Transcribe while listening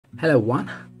Hello everyone,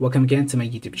 welcome again to my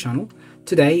YouTube channel.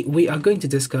 Today we are going to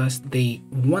discuss the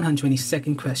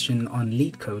 122nd question on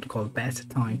Leetcode called Best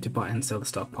Time to Buy and Sell the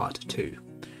Stock Part 2.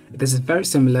 This is very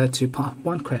similar to Part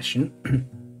 1 question,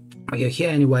 but you're here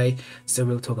anyway, so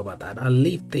we'll talk about that. I'll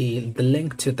leave the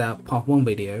link to that Part 1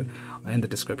 video in the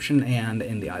description and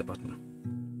in the I button.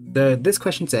 This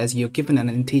question says you're given an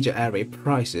integer array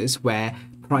prices where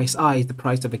price I is the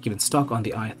price of a given stock on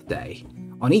the ith day.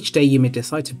 On each day, you may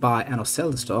decide to buy and or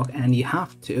sell the stock, and you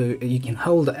can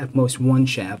hold at most one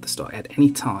share of the stock at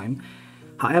any time.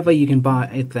 However, you can buy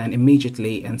it then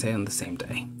immediately and sell on the same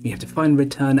day. You have to find and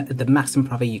return the maximum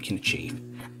profit you can achieve.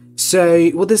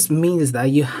 So what this means is that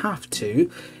you have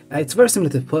to, it's very similar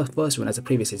to the first one as I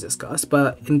previously discussed,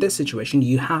 but in this situation,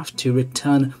 you have to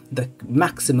return the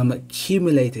maximum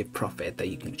cumulative profit that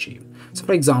you can achieve. So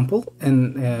for example,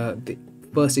 in the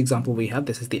first example we have,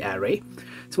 this is the array.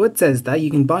 So it says that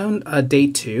you can buy on day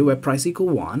 2 where price equal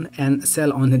 1 and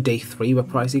sell on day 3 where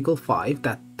price equal 5.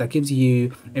 That gives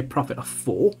you a profit of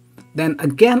 4. Then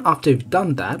again, after you've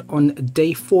done that, on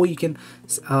day 4 you can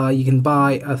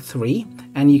buy 3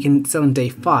 and you can sell on day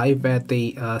 5 where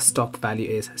the stock value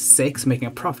is 6, making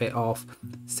a profit of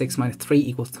 6 minus 3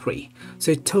 equals 3.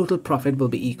 So total profit will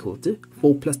be equal to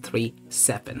 4 plus 3,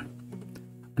 7.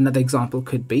 Another example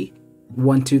could be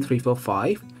 1, 2, 3, 4,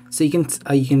 5. So you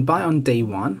can buy on day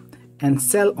 1 and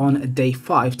sell on day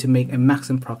 5 to make a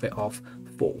maximum profit of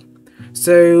 4.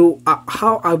 So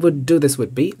how I would do this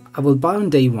would be, I will buy on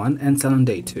day 1 and sell on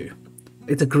day 2.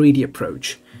 It's a greedy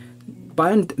approach.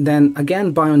 Then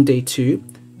again buy on day 2,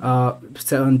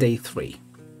 sell on day 3.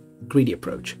 Greedy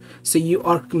approach. So you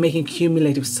are making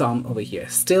cumulative sum over here.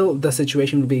 Still the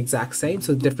situation will be exact same.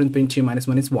 So the difference between 2 minus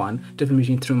 1 is 1. Difference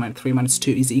between 3 minus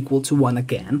 2 is equal to 1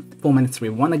 again. 4 minus 3,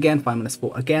 1 again. 5 minus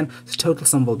 4 again. So total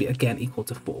sum will be again equal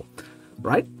to 4.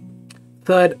 Right?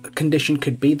 Third condition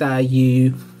could be that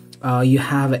you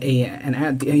have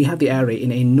the array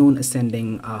in a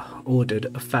non-ascending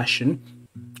ordered fashion.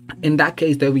 In that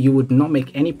case, though, you would not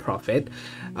make any profit.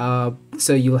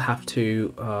 So you'll have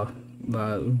to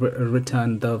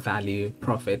return the value of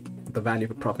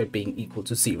profit being equal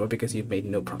to 0 because you've made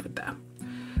no profit there.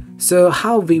 So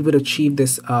how we would achieve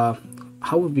this, the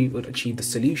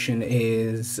solution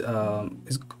is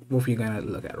what we're going to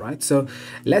look at, right? So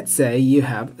let's say you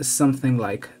have something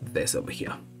like this over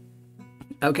here.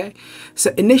 Okay,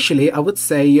 so initially I would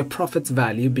say your profit's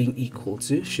value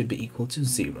should be equal to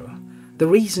 0. The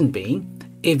reason being,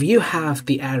 if you have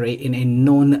the array in a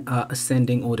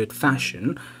non-ascending ordered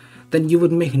fashion, then you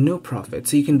would make no profit.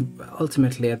 So you can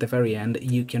ultimately at the very end,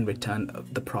 you can return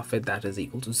the profit that is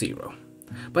equal to 0.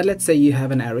 But let's say you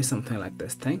have an array, something like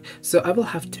this thing. So I will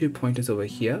have 2 pointers over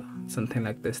here, something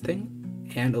like this thing,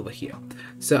 and over here.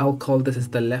 So I'll call this as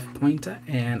the left pointer,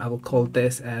 and I will call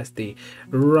this as the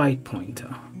right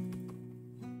pointer.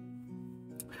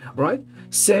 Right?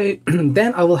 So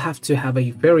then I will have to have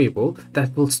a variable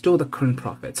that will store the current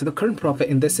profit. So the current profit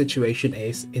in this situation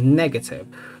is negative.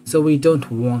 So we don't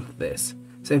want this.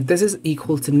 So if this is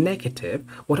equal to negative,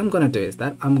 what I'm going to do is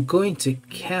that I'm going to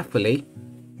carefully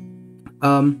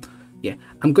update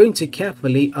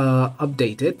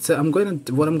it. So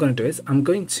what I'm going to do is I'm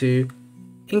going to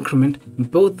increment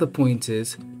both the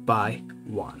pointers by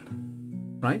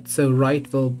 1. Right? So right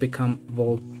will come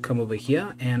over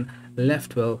here and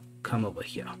left will come over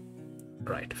here.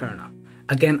 Right, fair enough.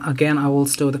 Again I will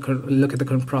store look at the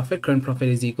current profit. Current profit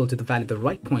is equal to the value of the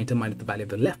right pointer minus the value of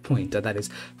the left pointer. That is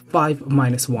 5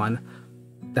 minus 1,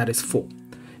 that is 4.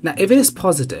 Now if it is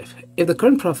positive, if the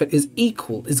current profit is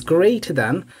greater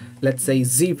than, let's say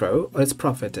 0, or it's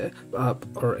positive,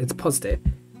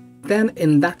 then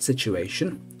in that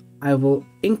situation I will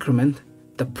increment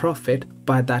the profit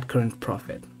by that current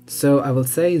profit. So I will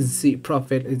say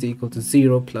profit is equal to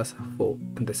 0 plus 4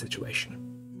 in this situation.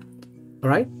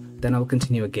 Alright, then I'll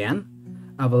continue again.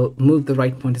 I will move the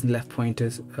right pointers and left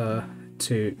pointers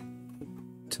to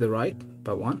the right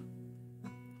by 1.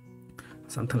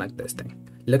 Something like this thing.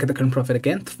 Look at the current profit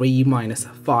again. 3 minus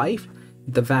 5.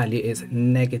 The value is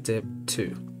negative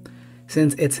 2.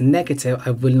 Since it's negative,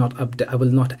 I will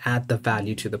not add the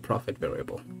value to the profit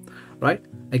variable. Right?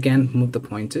 Again, move the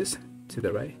pointers to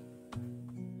the right.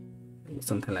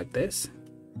 Something like this.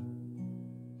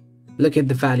 Look at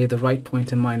the value of the right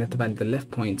pointer minus the value of the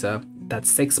left pointer. That's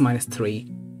 6 minus 3,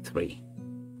 3.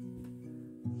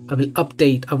 I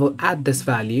will add this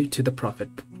value to the profit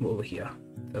over here.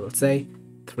 So I will say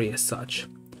 3 as such.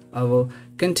 I will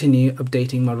continue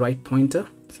updating my right pointer,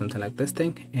 something like this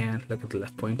thing, and look at the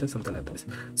left pointer, something like this.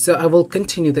 So I will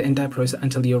continue the entire process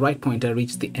until your right pointer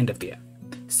reaches the end of the array.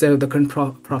 So the current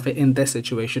profit in this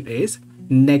situation is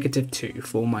 -2,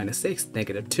 4 minus 6,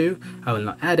 -2. I will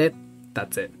not add it.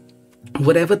 That's it.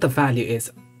 Whatever the value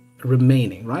is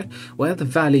remaining, right? Whatever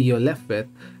the value you're left with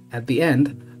at the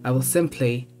end, I will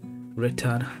simply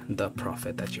return the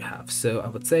profit that you have. So I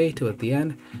would say toward the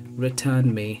end,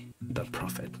 return me the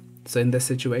profit. So in this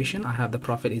situation, I have the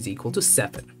profit is equal to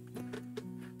 7.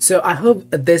 So I hope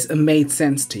this made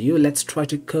sense to you. Let's try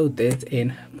to code this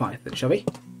in Python, shall we?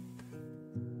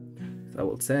 So I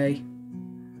will say,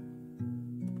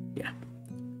 yeah.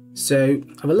 So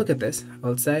I will look at this. I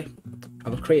will say, I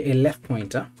will create a left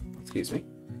pointer, excuse me,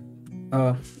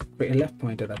 create a left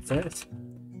pointer that says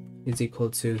is equal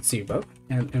to 0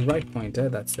 and a right pointer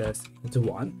that says to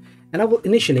 1, and I will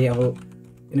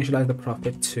initialize the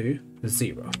profit to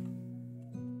 0,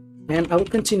 and I will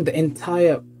continue the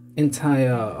entire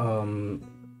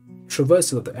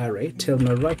traversal of the array till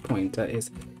my right pointer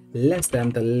is less than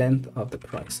the length of the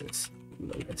prices in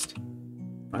the list,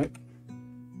 right?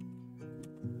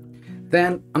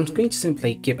 Then I'm going to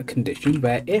simply give a condition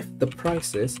where if the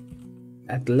prices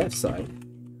at the left side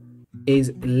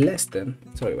is less than,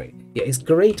 is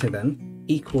greater than,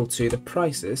 equal to the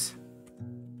prices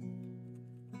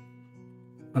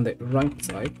on the right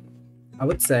side, I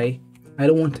would say I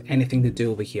don't want anything to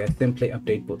do over here. Simply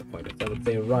update both pointers. I would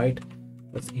say right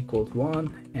plus equal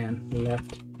 1 and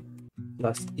left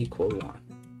plus equal 1.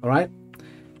 All right.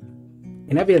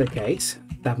 In every other case,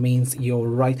 that means your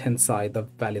right hand side, the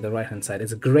value of the right hand side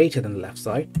is greater than the left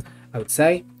side. I would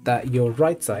say that your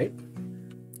right side,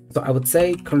 so I would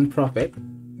say current profit,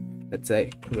 let's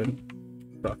say current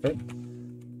profit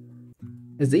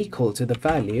is equal to the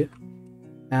value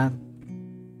at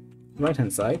right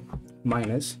hand side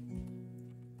minus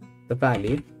the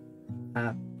value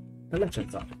at the left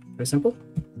hand side. Very simple.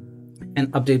 And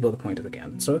update both the pointers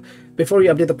again. So before you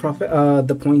update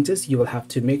the pointers, you will have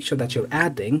to make sure that you're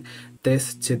adding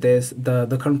this to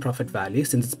the current profit value,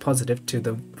 since it's positive, to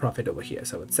the profit over here.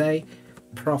 So I would say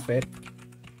profit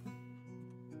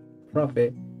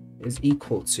is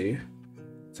equal to,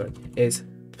 is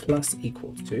plus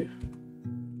equal to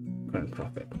current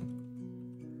profit.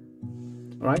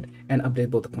 All right, and update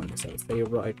both the pointers. So I would say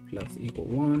right plus equal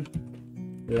 1,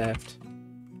 left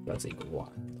plus equal 1.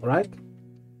 All right,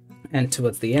 and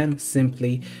towards the end,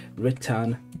 simply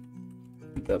return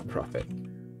the profit.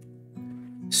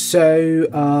 So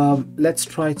let's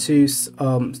try to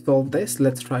solve this.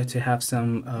 Let's try to have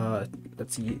some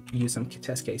let's use some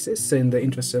test cases. So in the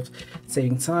interest of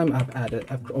saving time,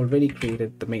 I've already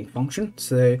created the main function.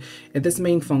 So in this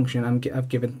main function, I've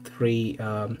given 3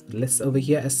 lists over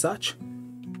here as such,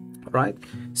 right?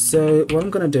 So what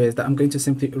I'm going to do is that I'm going to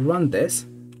simply run this.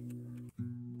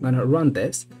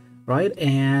 Right,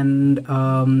 and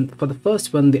for the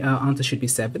first one, the answer should be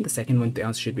 7. The second one, the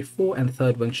answer should be 4, and the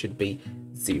third one should be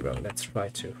 0. Let's try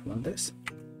to run this.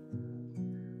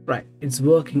 Right, it's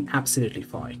working absolutely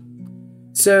fine.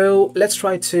 So let's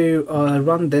try to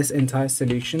run this entire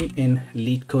solution in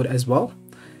Leetcode as well,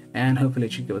 and hopefully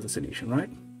it should give us a solution, right?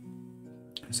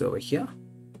 So over here,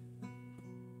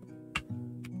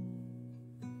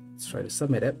 let's try to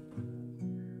submit it.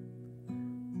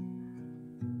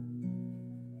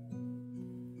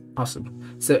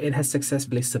 Awesome. So it has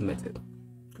successfully submitted.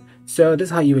 So this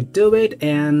is how you would do it,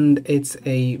 and it's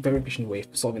a very efficient way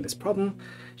of solving this problem.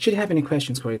 Should you have any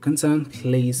questions or concern,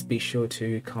 please be sure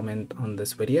to comment on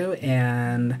this video,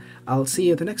 and I'll see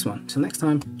you in the next one. Till next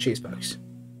time, cheers folks.